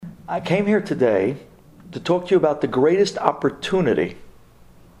I came here today to talk to you about the greatest opportunity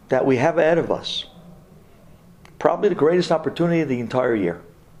that we have ahead of us. Probably the greatest opportunity of the entire year.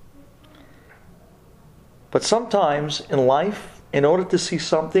 But sometimes in life, in order to see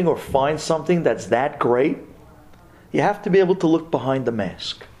something or find something that's that great, you have to be able to look behind the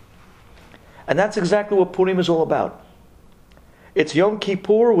mask. And that's exactly what Purim is all about. It's Yom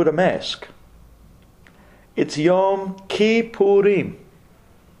Kippur with a mask. It's Yom Kippurim.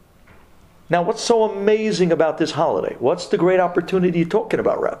 Now, what's so amazing about this holiday? What's the great opportunity you're talking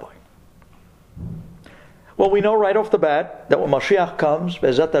about, Rabbi? Well, we know right off the bat that when Mashiach comes,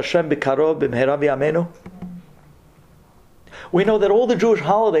 Be'ezrat Hashem b'karov b'mehera v'yameinu, we know that all the Jewish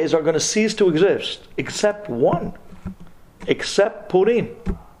holidays are going to cease to exist, except one. Except Purim.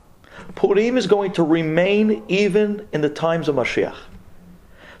 Purim is going to remain even in the times of Mashiach.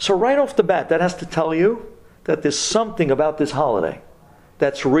 So right off the bat, that has to tell you that there's something about this holiday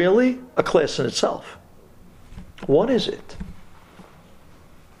that's really a class in itself. What is it?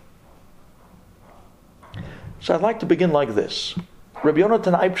 So I'd like to begin like this. Rabbi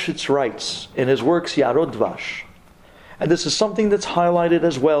Yonatan Eibschitz writes in his works JRoot, and this is something that's highlighted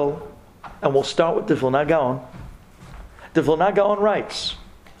as well, and we'll start with the Vilna Gaon. The Vilna Gaon writes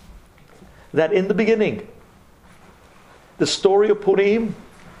that in the beginning, the story of Purim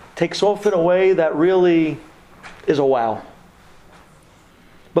takes off in a way that really is a wow.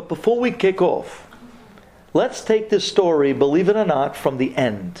 But before we kick off, let's take this story, believe it or not, from the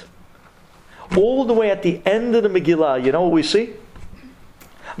end. All the way at the end of the Megillah, you know what we see?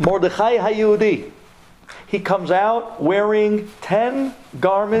 Mordechai HaYehudi. He comes out wearing 10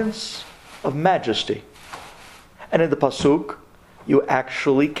 garments of majesty. And in the Pasuk, you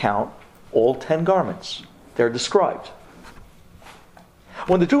actually count all 10 garments. They're described.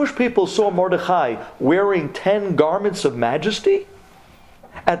 When the Jewish people saw Mordechai wearing 10 garments of majesty,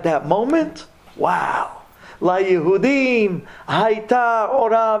 at that moment, wow. La Yehudim, Haita,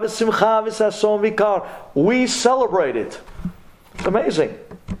 Ora, V'simcha, V'sason, V'kar. We celebrated. It's amazing.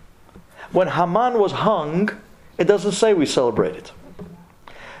 When Haman was hung, it doesn't say we celebrated.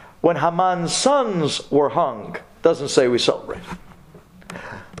 When Haman's sons were hung, it doesn't say we celebrated.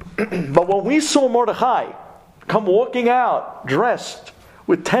 But when we saw Mordechai come walking out, dressed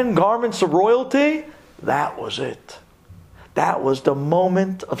with 10 garments of royalty, that was it. That was the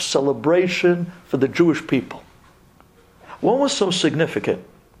moment of celebration for the Jewish people. What was so significant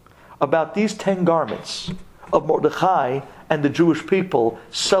about these 10 garments of Mordechai and the Jewish people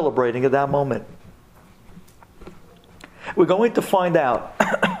celebrating at that moment? We're going to find out,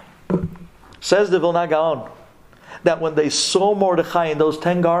 says the Vilna Gaon, that when they saw Mordechai in those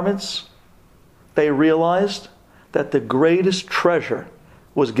 10 garments, they realized that the greatest treasure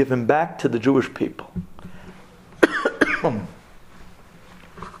was given back to the Jewish people.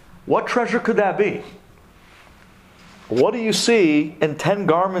 What treasure could that be? What do you see in 10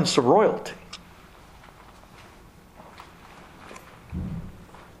 garments of royalty?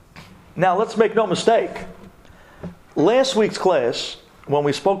 Now, let's make no mistake. Last week's class, when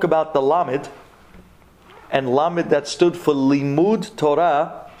we spoke about the Lamed, and Lamed that stood for Limud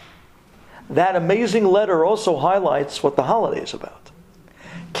Torah, that amazing letter also highlights what the holiday is about.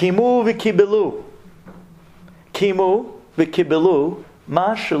 Kimu v'kibelu. Kimu v'kibelu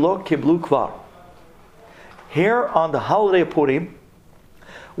ma shelo kiblu kvar. Here on the holiday of Purim,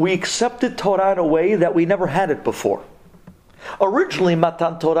 we accepted Torah in a way that we never had it before. Originally,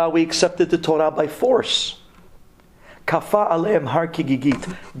 Matan Torah, we accepted the Torah by force. Kafa aleim har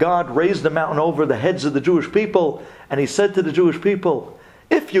kigigit. God raised the mountain over the heads of the Jewish people, and He said to the Jewish people,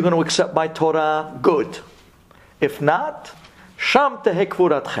 if you're going to accept my Torah, good. If not, sham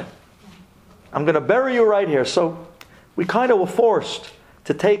tehekvuratchem. I'm going to bury you right here. So we kind of were forced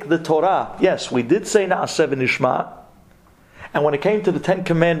to take the Torah. Yes, we did say Na'aseh v'nishma. And when it came to the 10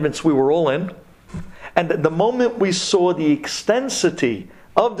 Commandments, we were all in. And the moment we saw the extensity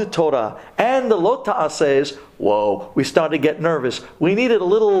of the Torah and the Lo Ta'asehs, whoa, we started to get nervous. We needed a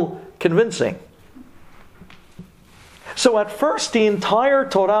little convincing. So at first, the entire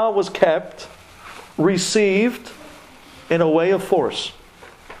Torah was kept, received in a way of force.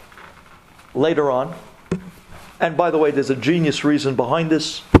 Later on, and by the way, there's a genius reason behind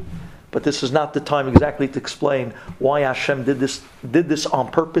this, but this is not the time exactly to explain why Hashem did this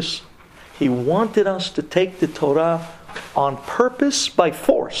on purpose. He wanted us to take the Torah on purpose by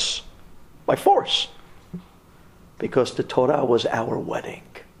force. By force. Because the Torah was our wedding.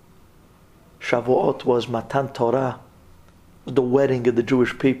 Shavuot was Matan Torah, the wedding of the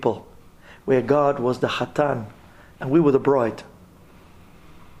Jewish people, where God was the Chatan and we were the bride.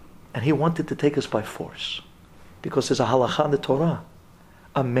 And He wanted to take us by force. Because there's a halakha in the Torah.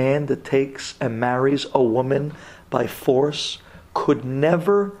 A man that takes and marries a woman by force could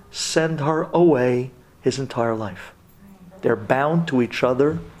never send her away his entire life. They're bound to each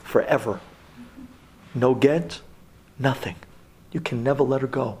other forever. No get, nothing. You can never let her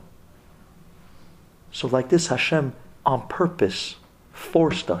go. So like this, Hashem on purpose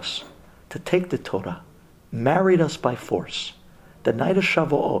forced us to take the Torah, married us by force, the night of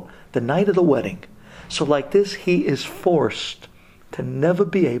Shavuot, the night of the wedding. So like this, He is forced to never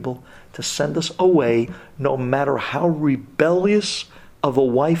be able to send us away, no matter how rebellious of a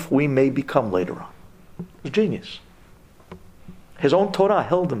wife we may become later on. It's genius. His own Torah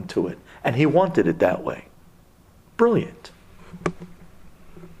held him to it, and he wanted it that way. Brilliant.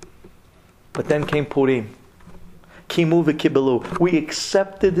 But then came Purim. Kimu v'kibelu. We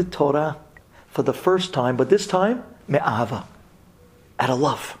accepted the Torah for the first time, but this time, me'ava, out of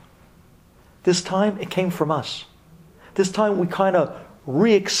love. This time, it came from us. This time, we kind of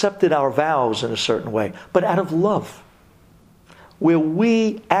re-accepted our vows in a certain way, but out of love. Where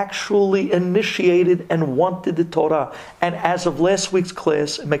we actually initiated and wanted the Torah. And as of last week's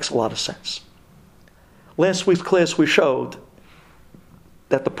class, it makes a lot of sense. Last week's class, we showed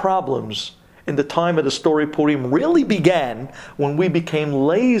that the problems in the time of the story of Purim really began when we became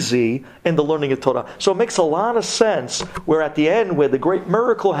lazy in the learning of Torah. So it makes a lot of sense where at the end, where the great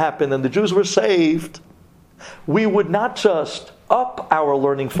miracle happened and the Jews were saved, we would not just up our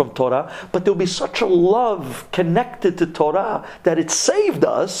learning from Torah, but there will be such a love connected to Torah that it saved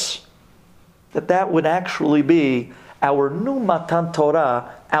us, that would actually be our new Matan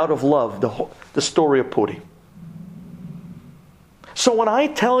Torah out of love, the story of Purim. So when I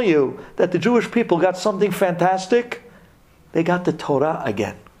tell you that the Jewish people got something fantastic, they got the Torah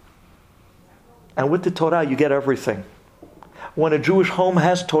again. And with the Torah, you get everything. When a Jewish home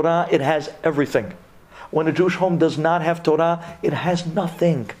has Torah, it has everything. When a Jewish home does not have Torah, it has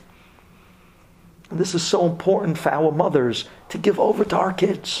nothing. And this is so important for our mothers to give over to our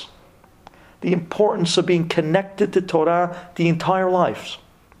kids. The importance of being connected to Torah the entire lives.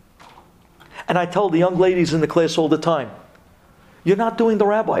 And I tell the young ladies in the class all the time, you're not doing the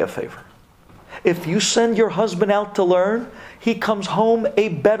rabbi a favor. If you send your husband out to learn, he comes home a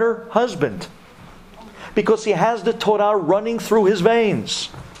better husband. Because he has the Torah running through his veins.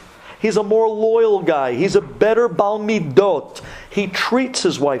 He's a more loyal guy. He's a better Bal Midot. He treats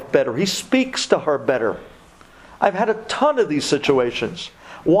his wife better. He speaks to her better. I've had a ton of these situations.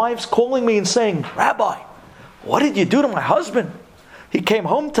 Wives calling me and saying, Rabbi, what did you do to my husband? He came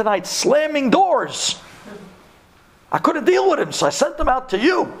home tonight slamming doors. I couldn't deal with him, so I sent him out to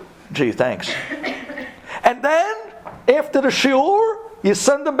you. Gee, thanks. And then, after the shiur, you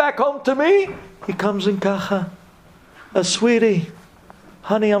send him back home to me. He comes in kacha. Sweetie,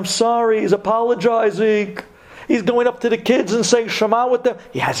 honey, I'm sorry. He's apologizing. He's going up to the kids and saying Shema with them.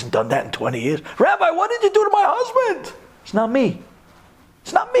 He hasn't done that in 20 years. Rabbi, what did you do to my husband? It's not me.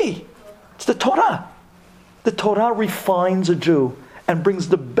 It's not me. It's the Torah. The Torah refines a Jew and brings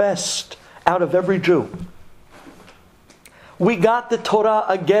the best out of every Jew. We got the Torah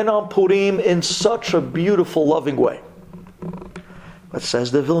again on Purim in such a beautiful, loving way. But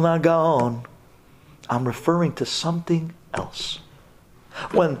says the Vilna Gaon, I'm referring to something else.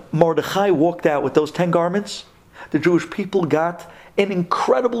 When Mordechai walked out with those 10 garments, the Jewish people got an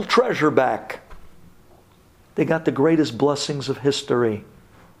incredible treasure back. They got the greatest blessings of history.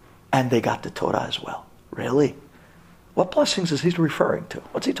 And they got the Torah as well. Really? What blessings is he referring to?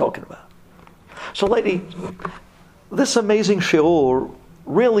 What's he talking about? So, lady, this amazing shiur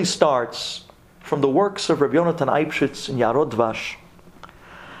really starts from the works of Rabbi Yonatan Eibshitz in JRoot.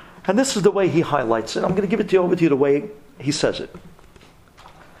 And this is the way he highlights it. I'm going to give it to you over to you the way he says it.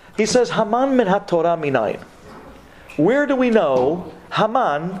 He says, Haman min ha-Torah minayin. Where do we know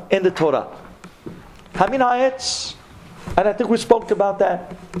Haman in the Torah? Hamin ha'etz. And I think we spoke about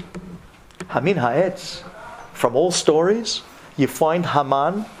that. Hamin ha'etz. From all stories, you find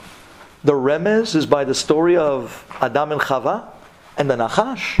Haman. The remez is by the story of Adam and Chava and the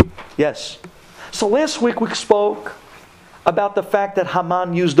Nachash. Yes. So last week we spoke about the fact that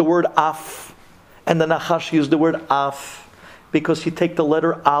Haman used the word af and the Nachash used the word af because you take the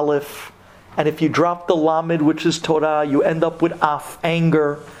letter Aleph and if you drop the Lamed, which is Torah, you end up with af,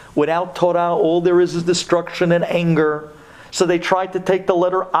 anger. Without Torah, all there is destruction and anger. So they tried to take the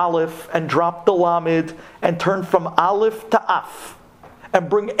letter Aleph and drop the Lamed and turn from Aleph to af and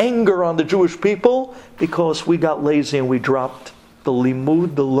bring anger on the Jewish people because we got lazy and we dropped the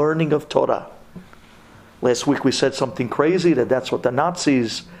limud, the learning of Torah. Last week we said something crazy, that's what the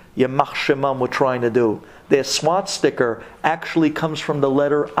Nazis, Yemach Shemam, were trying to do. Their SWAT sticker actually comes from the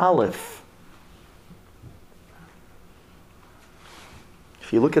letter Aleph.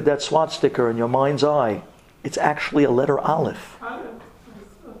 If you look at that swastika in your mind's eye, it's actually a letter Aleph.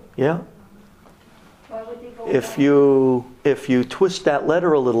 Yeah? If you twist that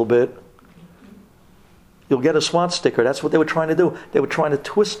letter a little bit, you'll get a swastika. That's what they were trying to do. They were trying to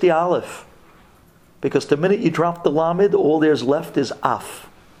twist the Aleph. Because the minute you drop the Lamed, all there's left is Af.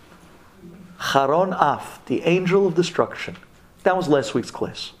 Charon Af, the angel of destruction. That was last week's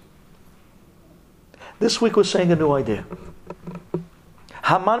class. This week we're saying a new idea.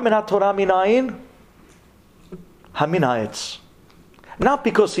 Haman min haTorah minayin? Hamin ha'etz. Not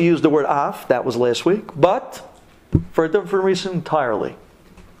because he used the word Af, that was last week, but for a different reason entirely.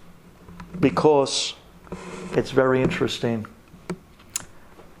 Because it's very interesting.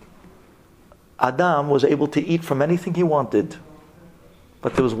 Adam was able to eat from anything he wanted,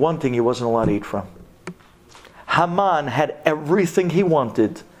 but there was one thing he wasn't allowed to eat from. Haman had everything he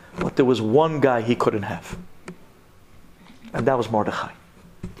wanted, but there was one guy he couldn't have. And that was Mordechai.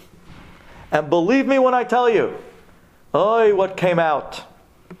 And believe me when I tell you, what came out?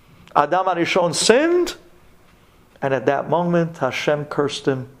 Adam HaRishon sinned, and at that moment Hashem cursed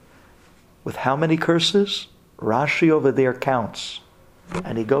him with how many curses? Rashi over there counts.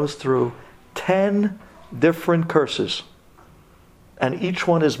 And he goes through 10 different curses. And each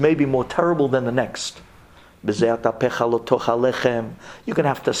one is maybe more terrible than the next. You're going to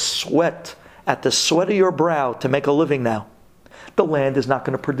have to sweat at the sweat of your brow to make a living now. The land is not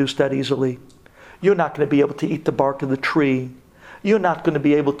going to produce that easily. You're not going to be able to eat the bark of the tree. You're not going to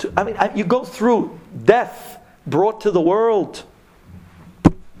be able to... you go through death brought to the world.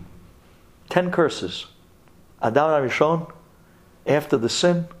 10 curses. Adam HaRishon, after the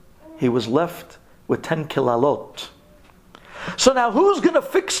sin, he was left with 10 kilalot. So now who's going to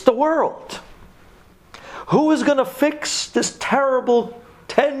fix the world? Who is going to fix this terrible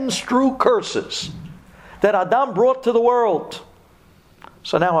 10 strew curses that Adam brought to the world?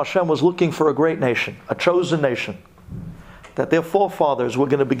 So now Hashem was looking for a great nation, a chosen nation, that their forefathers were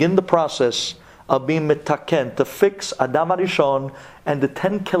going to begin the process of being mitaken, to fix Adam HaRishon and the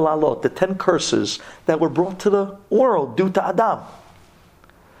 10 kilalot, the 10 curses that were brought to the world due to Adam.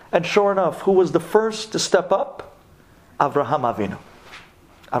 And sure enough, who was the first to step up? Avraham Avinu.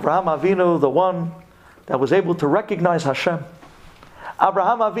 Avraham Avinu, the one that was able to recognize Hashem.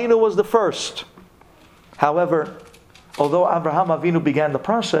 Avraham Avinu was the first. However, although Avraham Avinu began the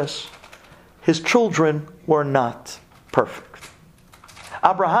process, his children were not perfect.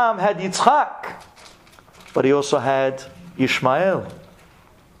 Abraham had Yitzchak, but he also had Ishmael.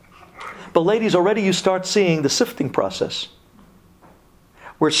 But ladies, already you start seeing the sifting process.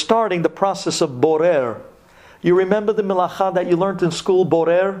 We're starting the process of borer. You remember the milacha that you learned in school,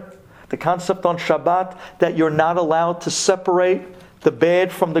 borer? The concept on Shabbat that you're not allowed to separate the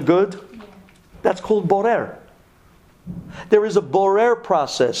bad from the good? That's called borer. There is a borer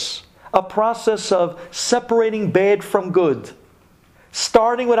process, a process of separating bad from good,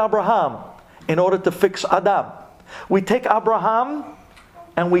 starting with Abraham in order to fix Adam. We take Abraham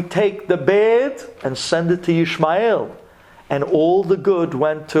and we take the bad and send it to Ishmael, and all the good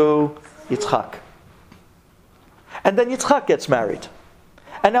went to Yitzchak. And then Yitzchak gets married.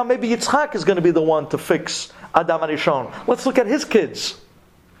 And now maybe Yitzchak is going to be the one to fix Adam HaRishon. Let's look at his kids.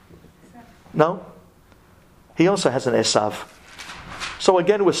 No? He also has an Esav. So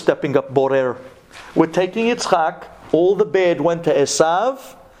again, we're stepping up borer. We're taking Yitzchak, all the bad went to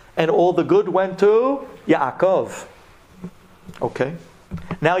Esav, and all the good went to Yaakov. Okay.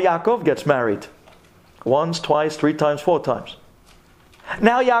 Now Yaakov gets married. Once, twice, 3 times, 4 times.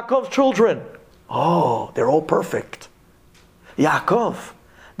 Now Yaakov's children. They're all perfect. Yaakov,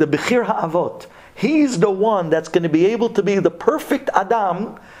 the Bechir Ha'avot, he's the one that's going to be able to be the perfect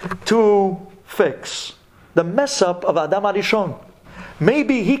Adam to fix the mess up of Adam HaRishon.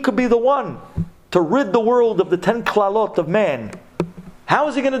 Maybe he could be the one to rid the world of the 10 klalot of man. How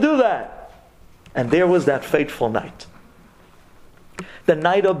is he going to do that? And there was that fateful night. The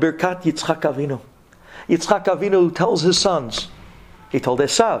night of Birkat Yitzchak Avinu. Yitzchak Avinu tells his sons, he told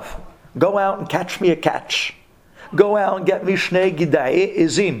Esav, go out and catch me a catch. Go out and get me shnei gidai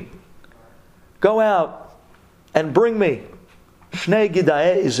izim. Go out and bring me shnei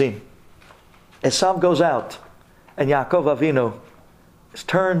gidai izim. Esav goes out, and Yaakov Avinu is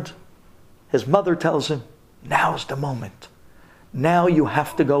turned. His mother tells him, now's the moment. Now you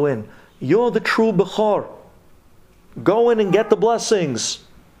have to go in. You're the true Bechor. Go in and get the blessings.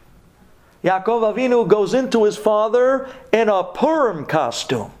 Yaakov Avinu goes into his father in a Purim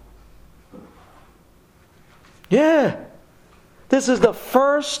costume. Yeah. This is the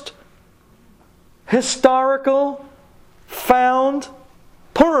first historical found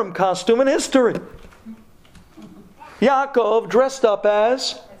Purim costume in history. Yaakov dressed up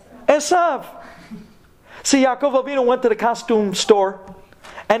as Esav. See, Yaakov Avinu went to the costume store,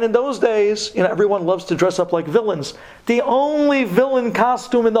 and in those days, everyone loves to dress up like villains. The only villain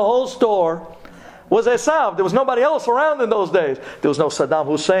costume in the whole store was Esav. There was nobody else around in those days. There was no Saddam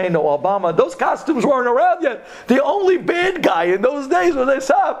Hussein, no Obama. Those costumes weren't around yet. The only bad guy in those days was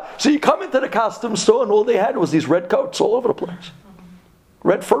Esav. So you come into the costume store, and all they had was these red coats all over the place.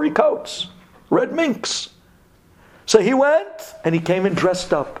 Red furry coats. Red minks. So he went, and he came in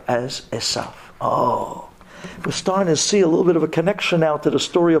dressed up as Esav. Oh, we're starting to see a little bit of a connection now to the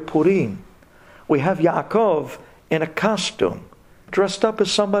story of Purim. We have Yaakov in a costume, dressed up as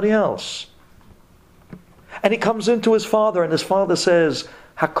somebody else. And he comes into his father, and his father says,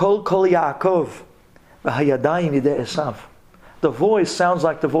 Hakol kol Yaakov, v'hayadayim yidei Esav. The voice sounds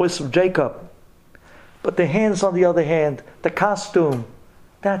like the voice of Jacob. But the hands, on the other hand, the costume,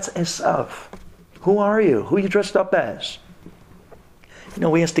 that's Esav. Who are you? Who are you dressed up as?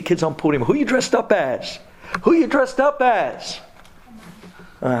 We ask the kids on Purim, who are you dressed up as? Who are you dressed up as?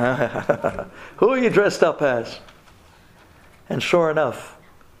 Who are you dressed up as? And sure enough,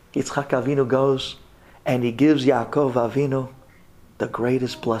 Yitzchak Avinu goes and he gives Yaakov Avinu the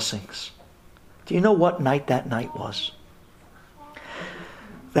greatest blessings. Do you know what night that night was?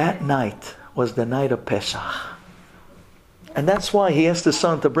 That night was the night of Pesach. And that's why he asked his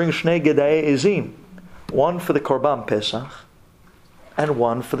son to bring Shnei Gedei Ezim. One for the Korban Pesach and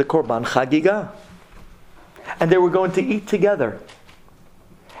one for the Korban Chagiga. And they were going to eat together.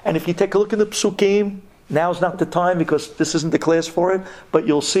 And if you take a look in the Psukim, now's not the time because this isn't the class for it, but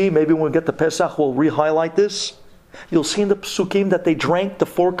you'll see, maybe when we get to Pesach, we'll re-highlight this. You'll see in the Psukim that they drank the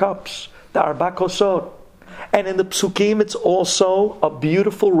 4 cups, the Arba Kosot. And in the Psukim, it's also a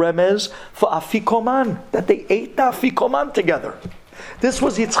beautiful remez for Afikoman, that they ate the Afikoman together. This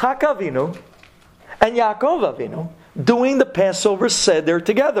was Yitzchak Avinu and Yaakov Avinu doing the Passover Seder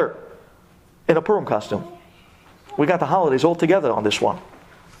together in a Purim costume. We got the holidays all together on this one.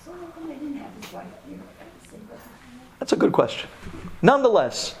 That's a good question.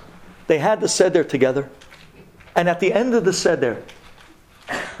 Nonetheless, they had the Seder together. And at the end of the Seder,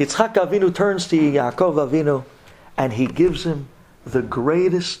 Yitzchak Avinu turns to Yaakov Avinu and he gives him the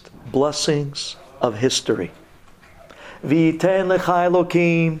greatest blessings of history. V'yiten lecha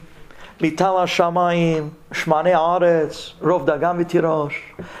Elokim mital hashamayim shmanei haaretz rov dagam v'tirosh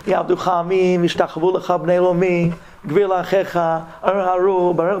yavducha amim v'shtachvu lecha bnei lomi gvil achecha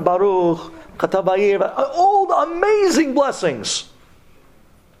haru baruch baruch chatav ha'ir. All the amazing blessings.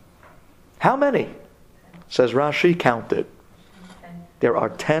 How many? Says Rashi, count it. There are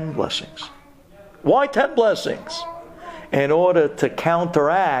 10 blessings. Why 10 blessings? In order to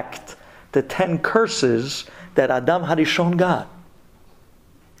counteract the 10 curses that Adam Harishon got.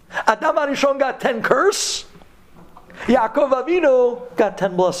 Adam Harishon got 10 curses. Yaakov Avinu got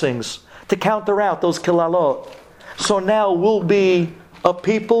 10 blessings to counter out those kilalot. So now we'll be a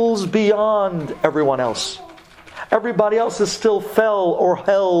peoples beyond everyone else. Everybody else is still fell or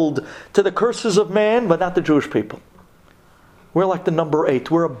held to the curses of man, but not the Jewish people. We're like the number 8.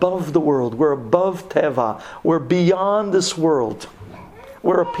 We're above the world. We're above Teva. We're beyond this world.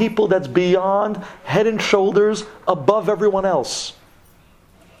 We're a people that's beyond, head and shoulders, above everyone else.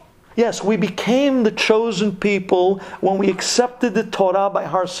 Yes, we became the chosen people when we accepted the Torah by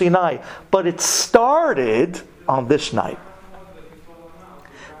Har Sinai. But it started on this night.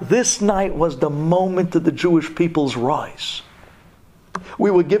 This night was the moment of the Jewish people's rise.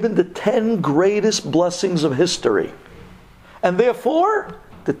 We were given the 10 greatest blessings of history. And therefore,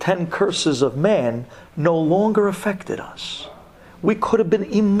 the 10 curses of man no longer affected us. We could have been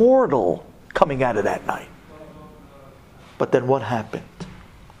immortal coming out of that night. But then what happened?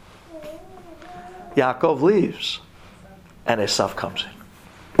 Yaakov leaves, and Esav comes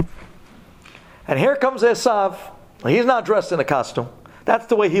in. And here comes Esav. He's not dressed in a costume. That's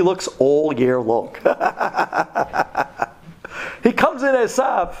the way he looks all year long. He comes in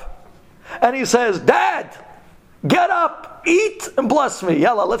Esav, and he says, Dad, get up, eat, and bless me.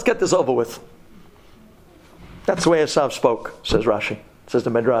 Yalla, let's get this over with. That's the way Esav spoke, says Rashi, says the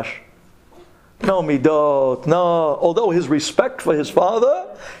Midrash. No midot, no. Although his respect for his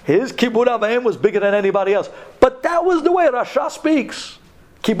father, his kibud avayim was bigger than anybody else. But that was the way Rasha speaks.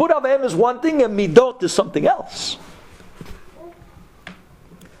 Kibud avayim is one thing and midot is something else.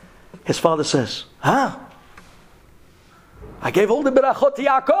 His father says, I gave all the berachot to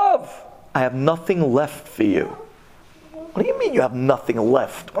Yaakov. I have nothing left for you. What do you mean you have nothing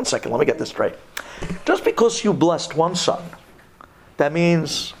left? One second, let me get this straight. Just because you blessed one son, that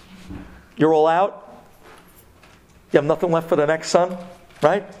means you're all out? You have nothing left for the next son?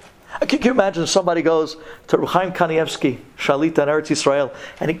 Right? Can you imagine somebody goes to Chaim Kanievsky, Shalit on Eretz Yisrael,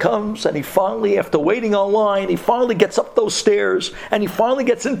 and he comes and he finally, after waiting online, he finally gets up those stairs and he finally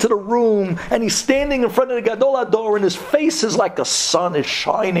gets into the room and he's standing in front of the Gadol Hador and his face is like a sun is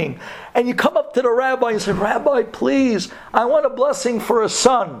shining. And you come up to the rabbi and say, Rabbi, please, I want a blessing for a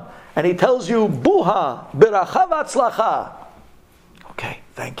son. And he tells you, Buha, beracha v'atzlacha. Okay,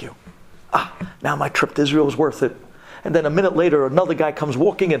 thank you. Now my trip to Israel was worth it. And then a minute later, another guy comes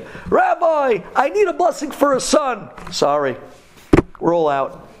walking in. Rabbi, I need a blessing for a son. Sorry, we're all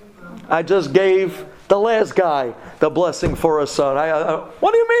out. I just gave the last guy the blessing for a son.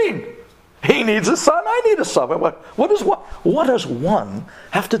 What do you mean? He needs a son, I need a son. What does one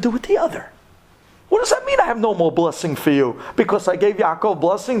have to do with the other? What does that mean I have no more blessing for you? Because I gave Yaakov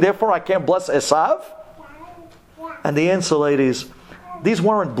blessing, therefore I can't bless Esav? And the answer, ladies, these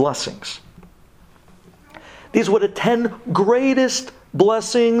weren't blessings. These were the 10 greatest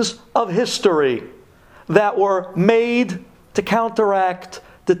blessings of history that were made to counteract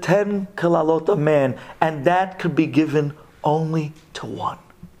the 10 kalalot of man, and that could be given only to one.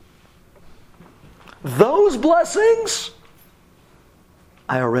 Those blessings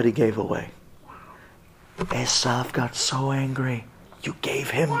I already gave away. Esav got so angry. You gave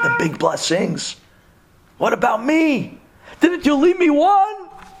him the big blessings. What about me? Didn't you leave me one?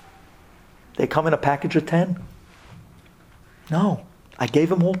 They come in a package of 10. No, I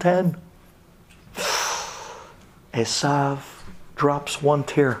gave him all 10. Esav drops one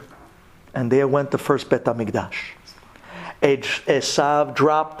tear, and there went the first Bet HaMikdash. Esav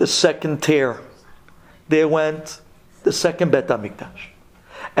dropped the second tear. There went the second Bet HaMikdash.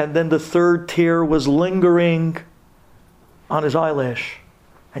 And then the third tear was lingering on his eyelash.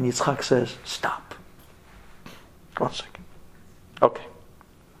 And Yitzchak says, stop. 1 second. Okay.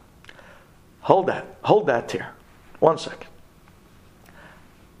 Hold that tear. 1 second.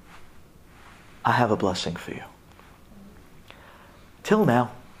 I have a blessing for you. Till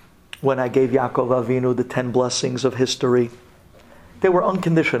now, when I gave Yaakov Avinu the 10 blessings of history, they were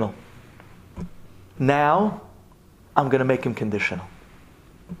unconditional. Now, I'm going to make him conditional.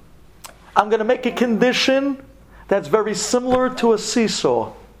 I'm going to make a condition that's very similar to a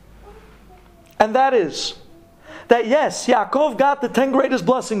seesaw. And that is, that yes, Yaakov got the 10 greatest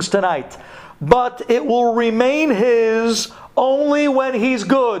blessings tonight, but it will remain his only when he's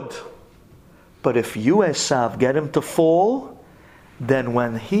good. But if you, Esav, get him to fall, then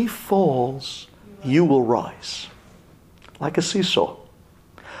when he falls, you will rise. Like a seesaw.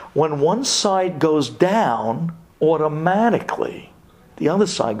 When one side goes down, automatically the other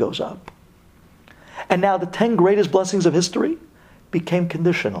side goes up. And now the 10 greatest blessings of history became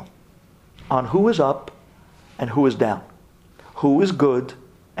conditional on who is up and who is down, who is good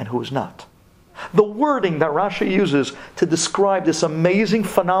and who is not. The wording that Rashi uses to describe this amazing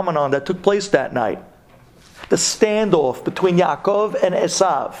phenomenon that took place that night, the standoff between Yaakov and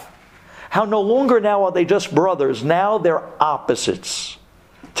Esav, how no longer now are they just brothers, now they're opposites.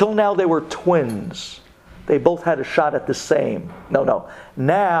 Till now they were twins. They both had a shot at the same. No.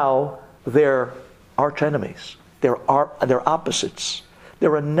 Now they're arch enemies. They're opposites.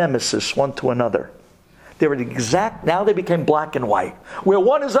 They're a nemesis one to another. Now they became black and white. Where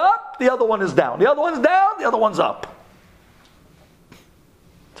one is up, the other one is down. The other one's down, the other one's up.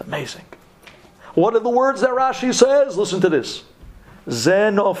 It's amazing. What are the words that Rashi says? Listen to this. Ze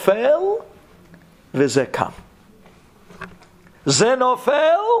nofel v'ze kam. Ze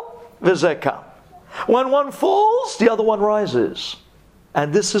nofel v'ze kam. When one falls, the other one rises.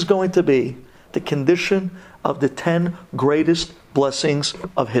 And this is going to be the condition of the 10 greatest blessings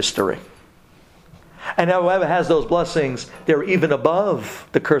of history. And whoever has those blessings, they're even above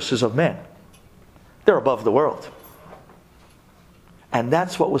the curses of men. They're above the world. And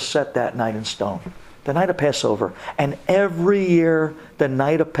that's what was set that night in stone. The night of Passover. And every year, the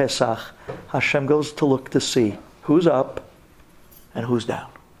night of Pesach, Hashem goes to look to see who's up and who's down.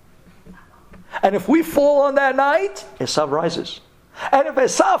 And if we fall on that night, Esav rises. And if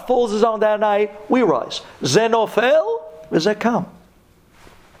Esav falls on that night, we rise. Ze nofel v'ze kam.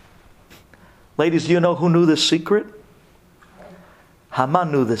 Ladies, do you know who knew this secret?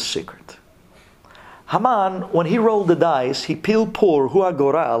 Haman knew this secret. Haman, when he rolled the dice, he peeled pur hu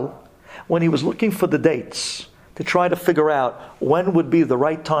agoral, when he was looking for the dates to try to figure out when would be the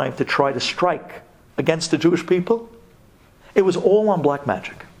right time to try to strike against the Jewish people. It was all on black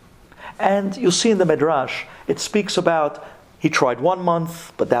magic. And you'll see in the Midrash, it speaks about he tried 1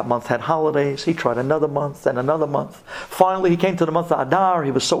 month, but that month had holidays. He tried another month and another month. Finally, he came to the month of Adar. He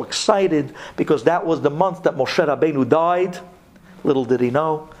was so excited because that was the month that Moshe Rabbeinu died. Little did he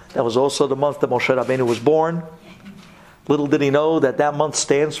know, that was also the month that Moshe Rabbeinu was born. Little did he know that that month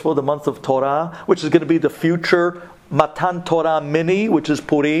stands for the month of Torah, which is going to be the future Matan Torah Mini, which is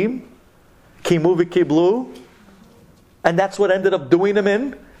Purim. Kimu v'kiblu. And that's what ended up doing him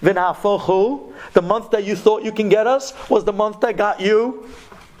in. V'nahafochu. The month that you thought you can get us was the month that got you.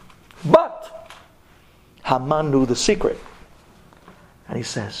 But Haman knew the secret. And he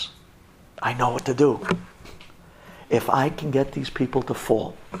says, I know what to do. If I can get these people to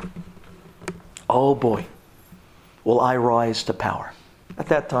fall, oh boy, will I rise to power. At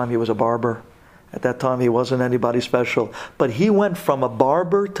that time he was a barber. At that time he wasn't anybody special. But he went from a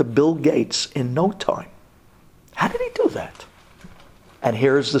barber to Bill Gates in no time. How did he do that? And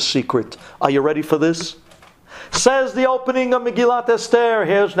here's the secret. Are you ready for this? Says the opening of Megillat Esther.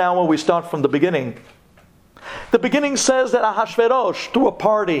 Here's now where we start from the beginning. The beginning says that Ahasuerus threw a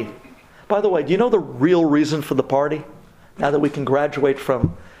party. By the way, do you know the real reason for the party? Now that we can graduate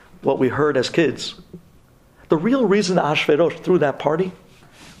from what we heard as kids. The real reason Ahasuerus threw that party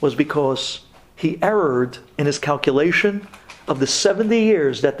was because he erred in his calculation of the 70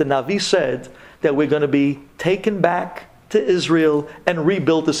 years that the Navi said that we're going to be taken back to Israel and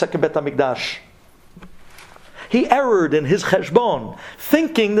rebuild the second Bet HaMikdash. He erred in his cheshbon,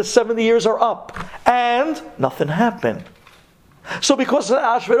 thinking the 70 years are up, and nothing happened. So because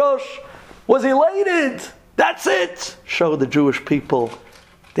Ahasuerus was elated, that's it, showed the Jewish people,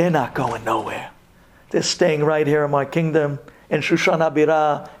 they're not going nowhere. They're staying right here in my kingdom, in Shushan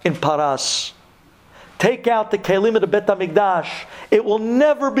HaBirah, in Paras. Take out the kelim of the Bet HaMikdash. It will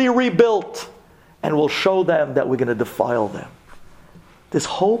never be rebuilt. And we'll show them that we're going to defile them. This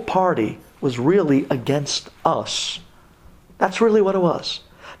whole party was really against us. That's really what it was.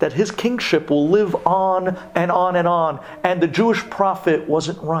 That his kingship will live on and on and on. And the Jewish prophet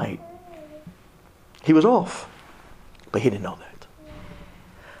wasn't right. He was off. But he didn't know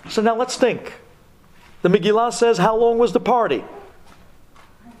that. So now let's think. The Megillah says, how long was the party?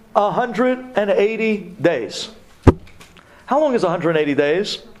 180 days. How long is 180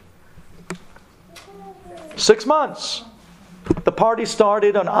 days? 6 months. The party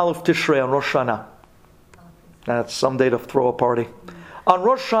started on Aleph Tishrei, on Rosh Hashanah. That's some day to throw a party. On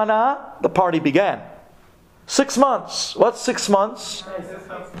Rosh Hashanah, the party began. 6 months. What's 6 months?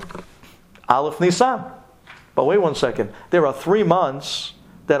 Aleph Nisan. But wait 1 second. There are 3 months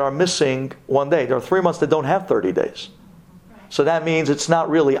that are missing 1 day. There are 3 months that don't have 30 days. So that means it's not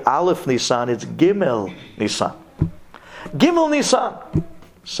really Aleph Nisan, it's Gimel Nisan. Gimel Nisan,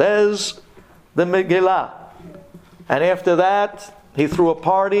 says the Megillah. And after that, he threw a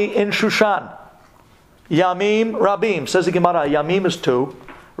party in Shushan. Yamim, Rabim, says the Gemara, Yamim is 2,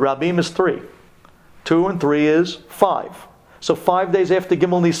 Rabim is 3. 2 and 3 is 5. So 5 days after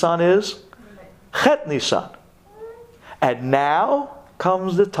Gimel Nisan is Chet Nisan. And now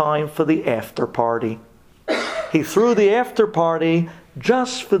comes the time for the after party. He threw the after party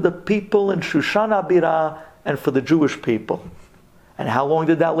just for the people in Shushan HaBirah and for the Jewish people. And how long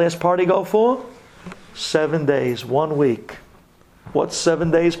did that last party go for? 7 days, 1 week. What's 7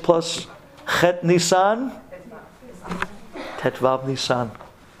 days plus Chet Nisan? Tetvav Nisan.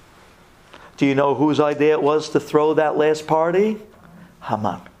 Do you know whose idea it was to throw that last party?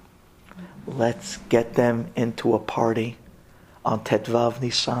 Haman. Let's get them into a party on Tetvav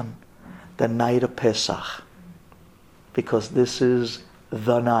Nisan, the night of Pesach. Because this is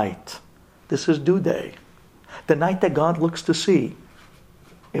the night. This is due day. The night that God looks to see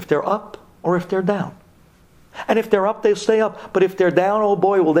if they're up or if they're down. And if they're up, they'll stay up. But if they're down, oh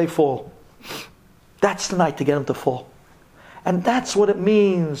boy, will they fall. That's the night to get them to fall. And that's what it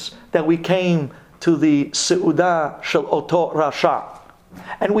means that we came to the Seudah Shel Oto Rasha.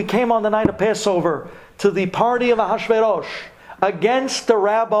 And we came on the night of Passover to the party of Ahasuerus against the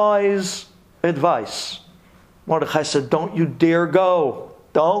rabbi's advice. Mordechai said, don't you dare go.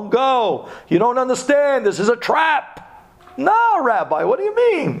 Don't go. You don't understand. This is a trap. No, Rabbi, what do you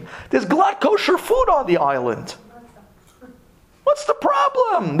mean? There's glut kosher food on the island. What's the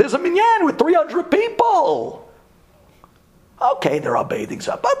problem? There's a minyan with 300 people. Okay, there are bathing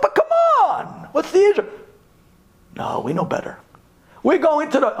spots. But come on. What's the issue? No, we know better. We're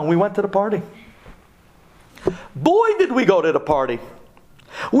going to and we went to the party. Boy, did we go to the party.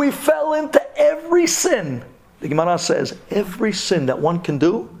 We fell into every sin. The Gemara says every sin that one can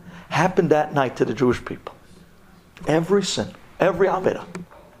do happened that night to the Jewish people. Every sin, every Avera.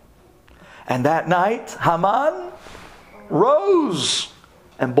 And that night, Haman rose.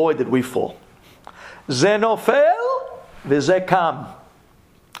 And boy, did we fall. Zenofel v'zekam.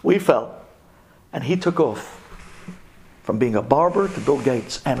 We fell. And he took off. From being a barber to Bill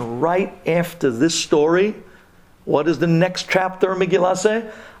Gates. And right after this story, What does the next chapter of Megillah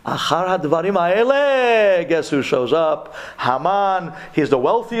say? Achar hadvarim ha'ele. Guess who shows up? Haman. He's the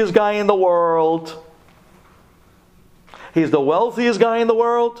wealthiest guy in the world. He's the wealthiest guy in the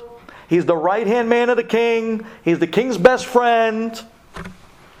world. He's the right-hand man of the king. He's the king's best friend.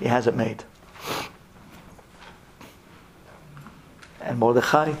 He has it made. And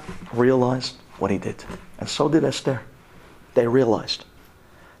Mordechai realized what he did. And so did Esther. They realized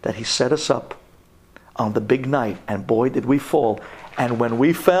that he set us up on the big night. And boy, did we fall. And when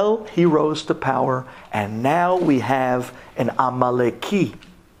we fell, he rose to power. And now we have an Amaleki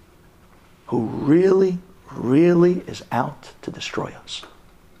who really is out to destroy us.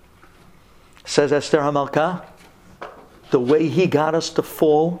 Says Esther HaMelkah, the way he got us to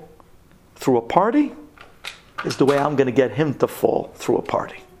fall through a party is the way I'm going to get him to fall through a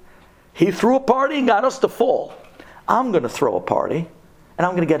party. He threw a party and got us to fall. I'm going to throw a party and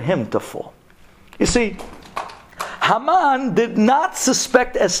I'm going to get him to fall. You see, Haman did not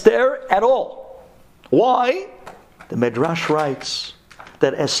suspect Esther at all. Why? The Midrash writes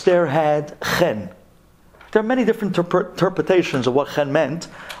that Esther had chen. There are many different interpretations of what chen meant.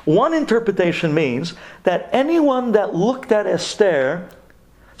 One interpretation means that anyone that looked at Esther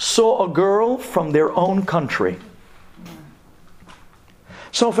saw a girl from their own country.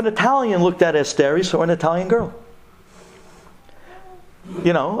 So if an Italian looked at Esther, he saw an Italian girl.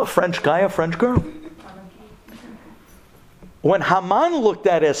 You know, a French guy, a French girl. When Haman looked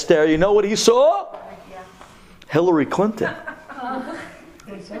at Esther, you know what he saw? Hillary Clinton.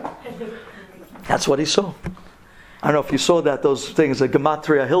 That's what he saw. I don't know if you saw that, those things, the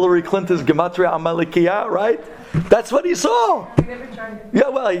Gematria, Hillary Clinton's Gematria Amalekiah, right? That's what he saw. I never tried it. Yeah,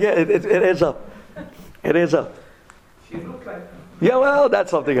 well, yeah, it is up. It is up. She looked like her. Yeah, well,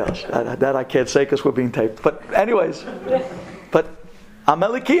 that's something else. That I can't say because we're being taped. But anyways, but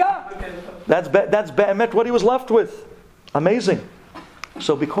Amalekiah, that's Be'emet what he was left with. Amazing.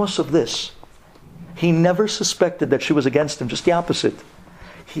 So because of this, he never suspected that she was against him, just the opposite.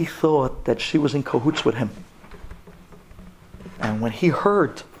 He thought that she was in cahoots with him. And when he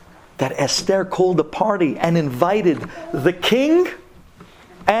heard that Esther called a party and invited the king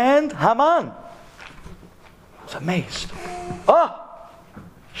and Haman, he was amazed.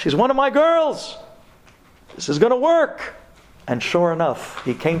 She's one of my girls. This is going to work. And sure enough,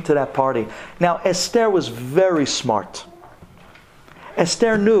 he came to that party. Now, Esther was very smart.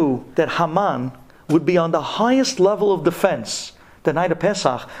 Esther knew that Haman would be on the highest level of defense the night of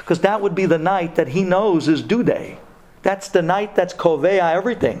Pesach, because that would be the night that he knows is due day. That's the night that's Koveya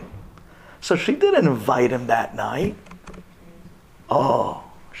everything. So she didn't invite him that night.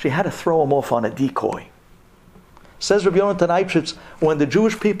 She had to throw him off on a decoy. Says Rabbi Yonatan Eibschitz, when the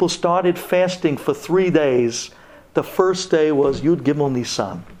Jewish people started fasting for 3 days, the first day was Yud Gimel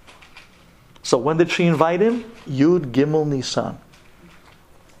Nisan. So when did she invite him? Yud Gimel Nisan.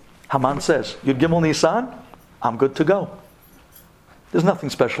 Haman says, Yud Gimel Nisan, I'm good to go. There's nothing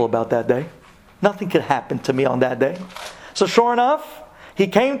special about that day. Nothing could happen to me on that day. So sure enough, he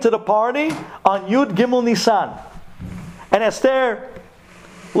came to the party on Yud Gimel Nisan. And Esther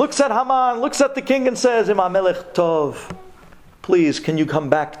looks at Haman, looks at the king and says, Imam Melech Tov, please, can you come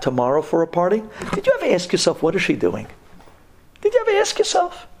back tomorrow for a party? Did you ever ask yourself, what is she doing? Did you ever ask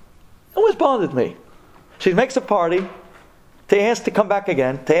yourself? It always bothered me. She makes a party, to ask to come back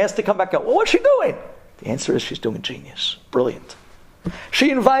again, to ask to come back again. Well, what's she doing? The answer is she's doing genius. Brilliant. She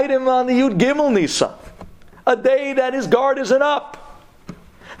invited him on the Yud Gimel Nisan, a day that his guard isn't up,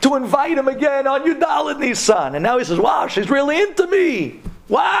 to invite him again on Yud Daled Nisan. And now he says, wow, she's really into me.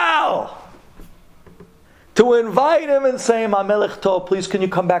 Wow. To invite him and say, Ma Melech Tov, please can you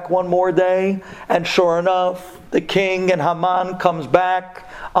come back one more day? And sure enough, the king and Haman comes back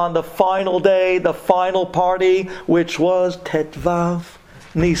on the final day, the final party, which was Tetvav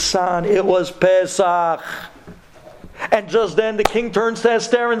Nisan. It was Pesach. And just then the king turns to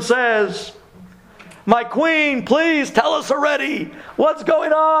Esther and says, my queen, please tell us already. What's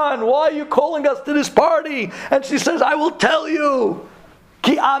going on? Why are you calling us to this party? And she says, I will tell you.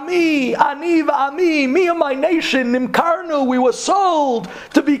 Ki ami, ani v'ami, me and my nation, nimkarnu, we were sold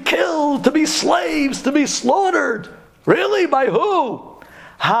to be killed, to be slaves, to be slaughtered. Really? By who?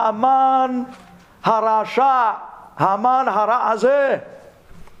 Haman harasha, Haman hara'azeh.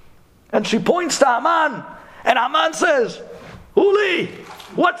 And she points to Haman, and Haman says, Uli,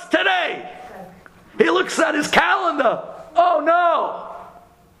 what's today? He looks at his calendar. Oh no!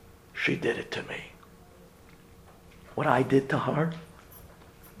 She did it to me. What I did to her,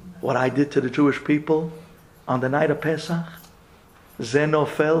 what I did to the Jewish people on the night of Pesach,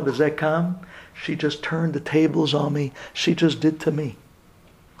 Zenofel, the Zekam, she just turned the tables on me. She just did to me.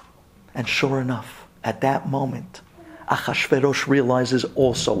 And sure enough, at that moment, Achashverosh realizes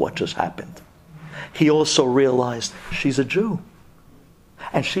also what just happened. He also realized she's a Jew.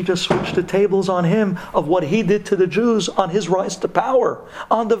 And she just switched the tables on him of what he did to the Jews on his rise to power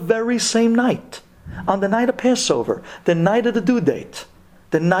on the very same night. On the night of Passover, the night of the due date,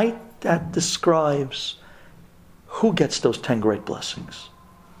 the night that describes who gets those 10 great blessings.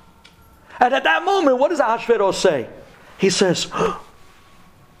 And at that moment, what does Ahasuerus say? He says,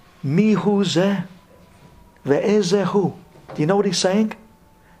 Mihu zeh ve'ezehu. Do you know what he's saying?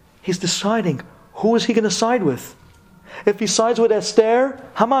 He's deciding who is he going to side with. If he sides with Esther,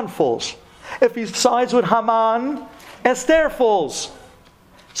 Haman falls. If he sides with Haman, Esther falls.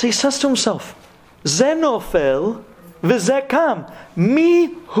 So he says to himself, Ze nofel v'ze kam.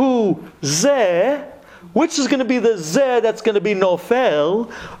 Mihu zeh. Which is going to be the Zeh that's going to be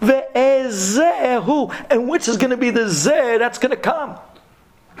Nofel, Ve'ezehu, and which is going to be the Zeh that's going to come?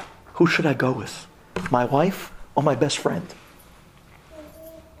 Who should I go with? My wife or my best friend?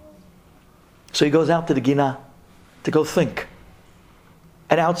 So he goes out to the Gina to go think.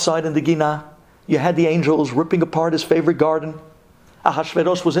 And outside in the Gina, you had the angels ripping apart his favorite garden.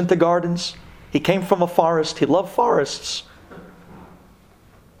 Ahasuerus was into gardens. He came from a forest. He loved forests.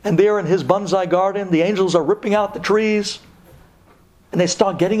 And there in his bonsai garden, the angels are ripping out the trees. And they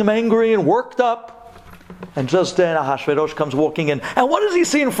start getting him angry and worked up. And just then Ahasuerus comes walking in. And what does he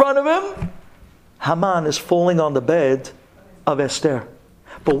see in front of him? Haman is falling on the bed of Esther.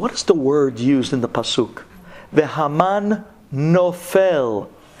 But what is the word used in the pasuk? Ve'haman nofel.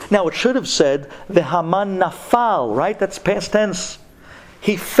 Now it should have said Ve'haman nafal, right? That's past tense.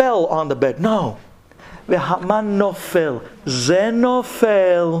 He fell on the bed. No. Ve'haman nofel, ze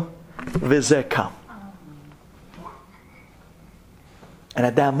nofel, v'ze kam. And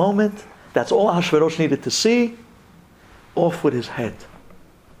at that moment, that's all Ahasuerus needed to see. Off with his head.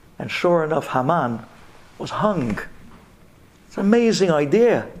 And sure enough, Haman was hung. It's an amazing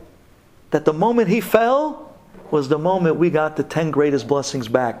idea that the moment he fell was the moment we got the 10 greatest blessings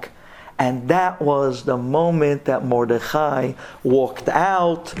back. And that was the moment that Mordechai walked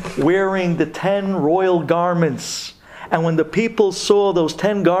out wearing the 10 royal garments. And when the people saw those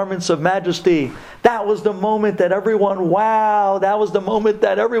 10 garments of majesty, that was the moment that everyone, wow, that was the moment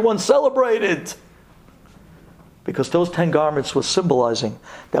that everyone celebrated. Because those 10 garments were symbolizing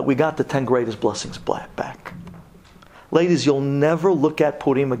that we got the 10 greatest blessings back. Ladies, you'll never look at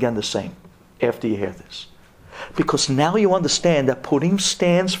Purim again the same after you hear this. Because now you understand that Purim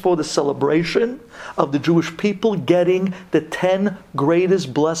stands for the celebration of the Jewish people getting the 10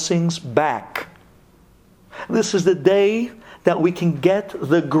 greatest blessings back. This is the day that we can get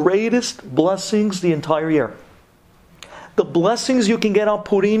the greatest blessings the entire year. The blessings you can get on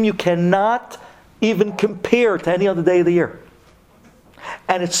Purim, you cannot even compare to any other day of the year.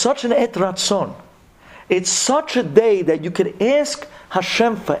 And it's such an et ratzon. It's such a day that you can ask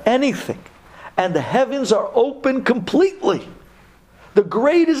Hashem for anything. And the heavens are open completely. The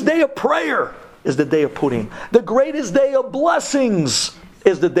greatest day of prayer is the day of Purim. The greatest day of blessings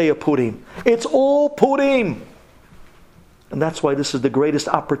is the day of Purim. It's all Purim. And that's why this is the greatest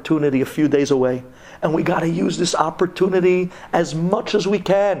opportunity a few days away. And we got to use this opportunity as much as we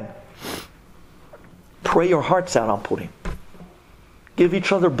can. Pray your hearts out on Purim. Give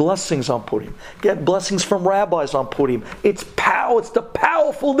each other blessings on Purim. Get blessings from rabbis on Purim. It's the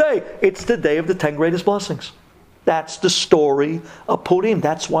powerful day. It's the day of the 10 greatest blessings. That's the story of Purim.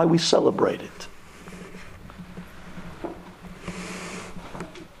 That's why we celebrate it.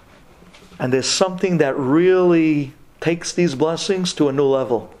 And there's something that really takes these blessings to a new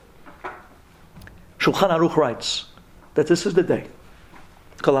level. Shulchan Aruch writes that this is the day.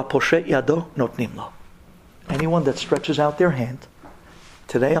 Anyone that stretches out their hand,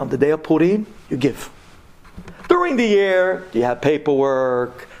 today, on the day of Purim, you give. During the year, you have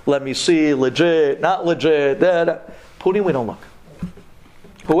paperwork, let me see, legit, not legit, Purim, we don't look.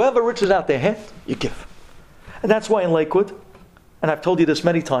 Whoever reaches out their hand, you give. And that's why in Lakewood, and I've told you this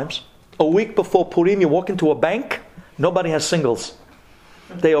many times, a week before Purim, you walk into a bank, nobody has singles.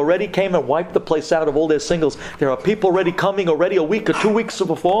 They already came and wiped the place out of all their singles. There are people already coming already a week or 2 weeks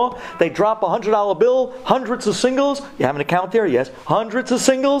before. They drop a $100 bill, hundreds of singles. You have an account there? Yes. Hundreds of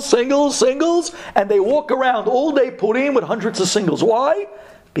singles. And they walk around all day Purim with hundreds of singles. Why?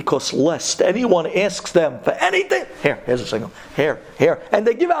 Because lest anyone asks them for anything. Here's a single. Here. And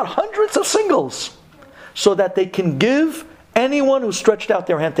they give out hundreds of singles so that they can give anyone who stretched out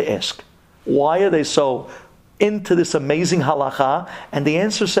their hand to ask. Why are they so into this amazing halacha? And the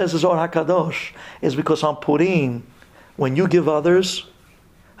answer, says the Zohar HaKadosh, is because on Purim, when you give others,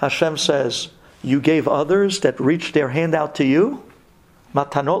 Hashem says, you gave others that reached their hand out to you,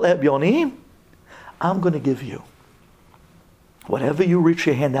 matanot le'ebyonim, I'm going to give you. Whatever you reach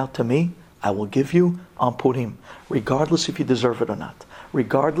your hand out to me, I will give you on Purim, regardless if you deserve it or not,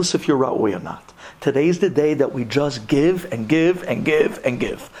 regardless if you're Ra'ui or not. Today's the day that we just give and give and give and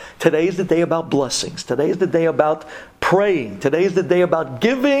give. Today's the day about blessings. Today's the day about praying. Today's the day about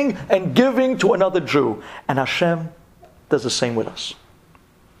giving and giving to another Jew. And Hashem does the same with us.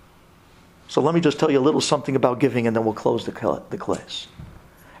 So let me just tell you a little something about giving, and then we'll close the class.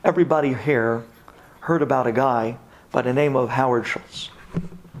 Everybody here heard about a guy by the name of Howard Schultz.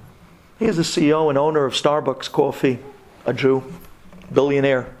 He is the CEO and owner of Starbucks Coffee, a Jew,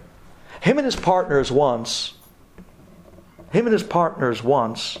 billionaire. Him and his partners once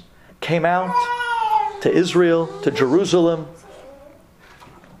came out to Israel, to Jerusalem,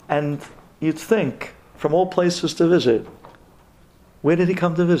 and you'd think, from all places to visit, where did he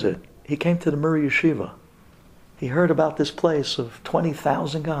come to visit? He came to the Muri Yeshiva. He heard about this place of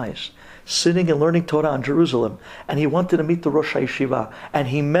 20,000 guys sitting and learning Torah in Jerusalem, and he wanted to meet the Rosh HaYeshiva, and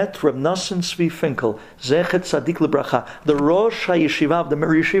he met Reb Nosson Tzvi Finkel, Zechet Tzadik Libracha, the Rosh HaYeshiva of the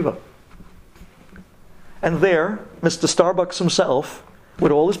Muri Yeshiva. And there, Mr. Starbucks himself,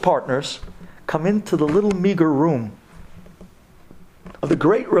 with all his partners, come into the little meager room of the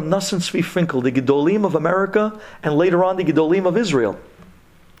great Reb Nosson Tzvi Finkel, the Gedolim of America, and later on the Gedolim of Israel.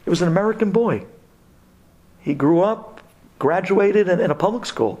 He was an American boy. He grew up, graduated in a public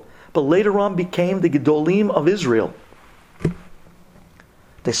school, but later on became the Gedolim of Israel.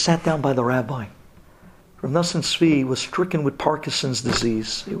 They sat down by the rabbi. Reb Nosson Tzvi was stricken with Parkinson's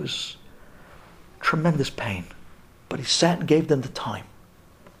disease. It was tremendous pain. But he sat and gave them the time.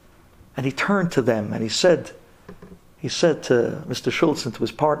 And he turned to them and he said to Mr. Schultz and to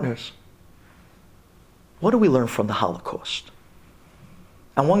his partners, what do we learn from the Holocaust?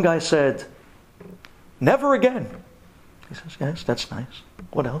 And one guy said, never again. He says, yes, that's nice.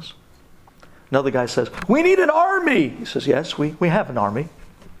 What else? Another guy says, we need an army. He says, yes, we have an army.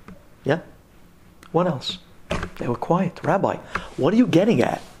 Yeah? What else? They were quiet. Rabbi, what are you getting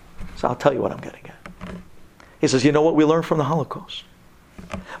at? So I'll tell you what I'm getting at. He says, you know what we learned from the Holocaust?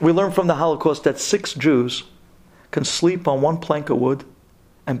 We learned from the Holocaust that 6 Jews can sleep on one plank of wood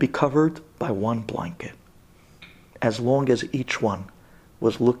and be covered by one blanket, as long as each one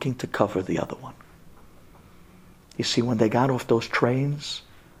was looking to cover the other one. You see, when they got off those trains,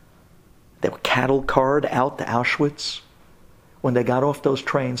 they were cattle carted out to Auschwitz. When they got off those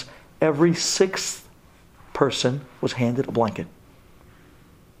trains, every 6th person was handed a blanket.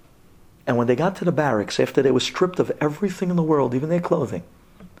 And when they got to the barracks, after they were stripped of everything in the world, even their clothing,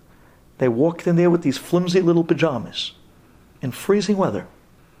 they walked in there with these flimsy little pajamas in freezing weather.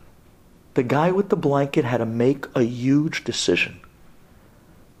 The guy with the blanket had to make a huge decision.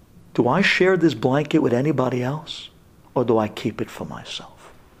 Do I share this blanket with anybody else, or do I keep it for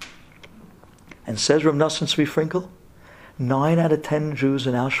myself? And says Reb Nosson Tzvi Finkel, 9 out of 10 Jews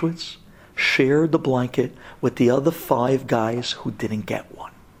in Auschwitz shared the blanket with the other 5 guys who didn't get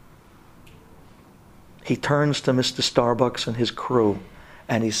one. He turns to Mr. Starbucks and his crew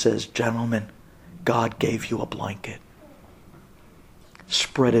and he says, gentlemen, God gave you a blanket.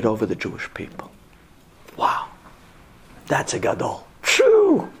 Spread it over the Jewish people. Wow. That's a gadol.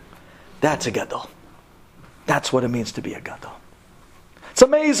 Phew! That's a gadol. That's what it means to be a gadol. It's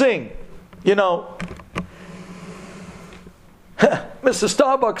amazing. You know, Mr.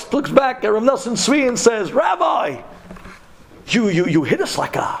 Starbucks looks back at Reb Nosson Tzvi and says, Rabbi, you hit us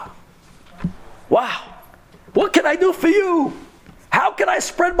like a... Wow. What can I do for you? How can I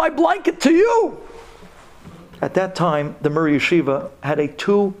spread my blanket to you? At that time, the Muri Yeshiva had a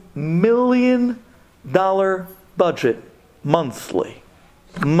 $2 million budget monthly.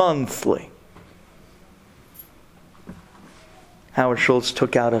 Howard Schultz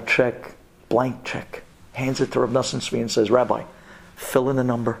took out a check, blank check, hands it to Reb Nosson Tzvi and says, Rabbi, fill in a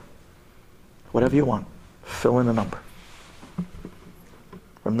number. Whatever you want, fill in a number.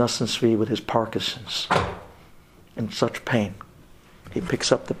 Reb Nosson Tzvi, with his Parkinson's, in such pain, he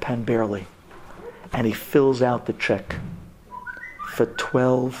picks up the pen barely, and he fills out the check for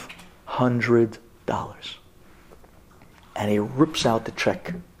 $1,200. And he rips out the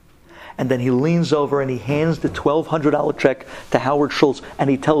check. And then he leans over and he hands the $1,200 check to Howard Schultz, and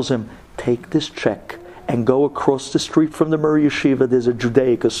he tells him, take this check and go across the street from the Muri Yeshiva, there's a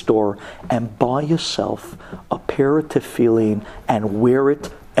Judaica store, and buy yourself a pair of tefillin and wear it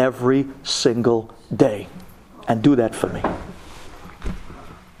every single day. And do that for me.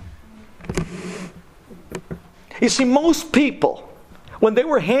 You see, most people, when they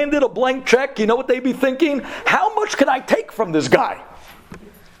were handed a blank check, you know what they'd be thinking? How much can I take from this guy?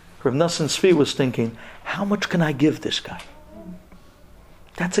 Reb Nosson Tzvi was thinking, how much can I give this guy?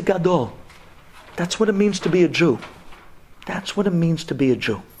 That's a gadol. That's what it means to be a Jew. That's what it means to be a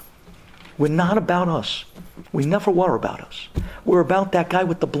Jew. We're not about us. We never were about us. We're about that guy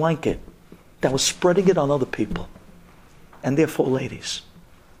with the blanket that was spreading it on other people. And therefore, ladies,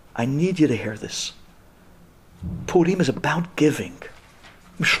 I need you to hear this. Purim is about giving.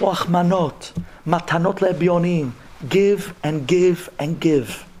 Mishloach manot, matanot le'ebyonim. Give and give and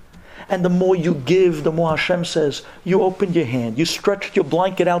give. And the more you give, the more Hashem says, you opened your hand, you stretched your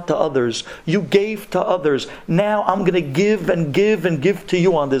blanket out to others, you gave to others. Now I'm going to give and give and give to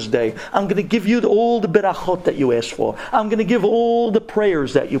you on this day. I'm going to give you all the berachot that you asked for. I'm going to give all the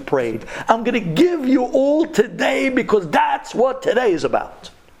prayers that you prayed. I'm going to give you all today because that's what today is about.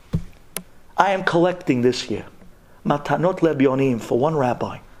 I am collecting this year matanot le'ebyonim for one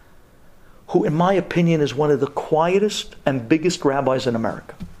rabbi who, in my opinion, is one of the quietest and biggest rabbis in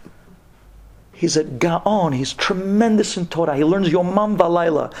America. He's a Gaon. He's tremendous in Torah. He learns Yomam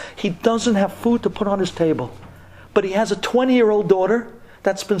V'Alayla. He doesn't have food to put on his table. But he has a 20-year-old daughter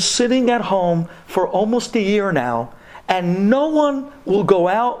that's been sitting at home for almost a year now, and no one will go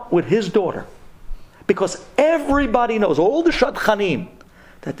out with his daughter. Because everybody knows, all the Shadchanim,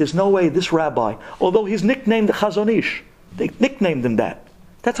 that there's no way this rabbi, although he's nicknamed the Chazon Ish, they nicknamed him that.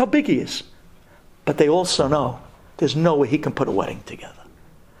 That's how big he is. But they also know there's no way he can put a wedding together.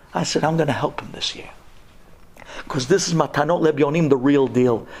 I said, I'm going to help him this year. Because this is Matanot Lebyonim, the real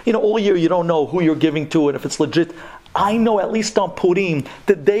deal. You know, all year you don't know who you're giving to and if it's legit. I know at least on Purim,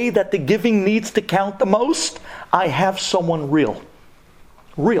 the day that the giving needs to count the most, I have someone real.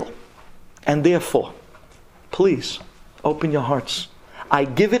 Real. And therefore, please, open your hearts. I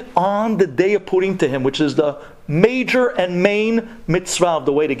give it on the day of Purim to him, which is the major and main mitzvah of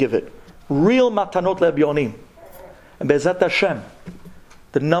the way to give it. Real Matanot Lebyonim. And Be'ezat Hashem,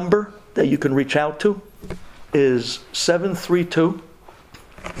 the number that you can reach out to is 732.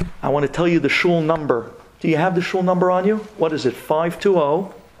 I want to tell you the shul number. Do you have the shul number on you? What is it?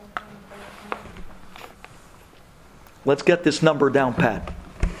 520. Let's get this number down pat.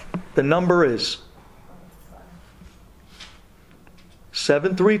 The number is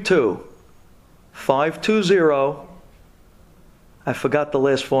 732 520. I forgot the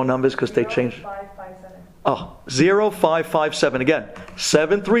last four numbers because they changed. 0557. Again,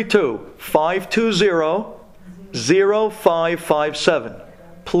 732-520-0557.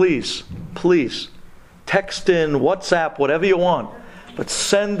 Please, text in, WhatsApp, whatever you want. But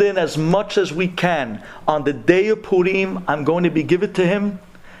send in as much as we can. On the day of Purim, I'm going to be given to him.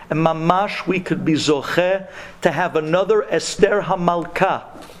 And mamash, we could be zocheh to have another Esther HaMalka.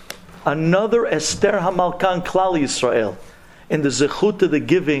 Another Esther HaMalka in Klal Yisrael. In the zechut of the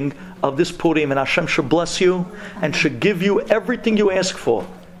giving of this Purim, and Hashem should bless you and should give you everything you ask for.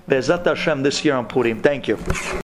 Be'ezat Hashem this year on Purim. Thank you.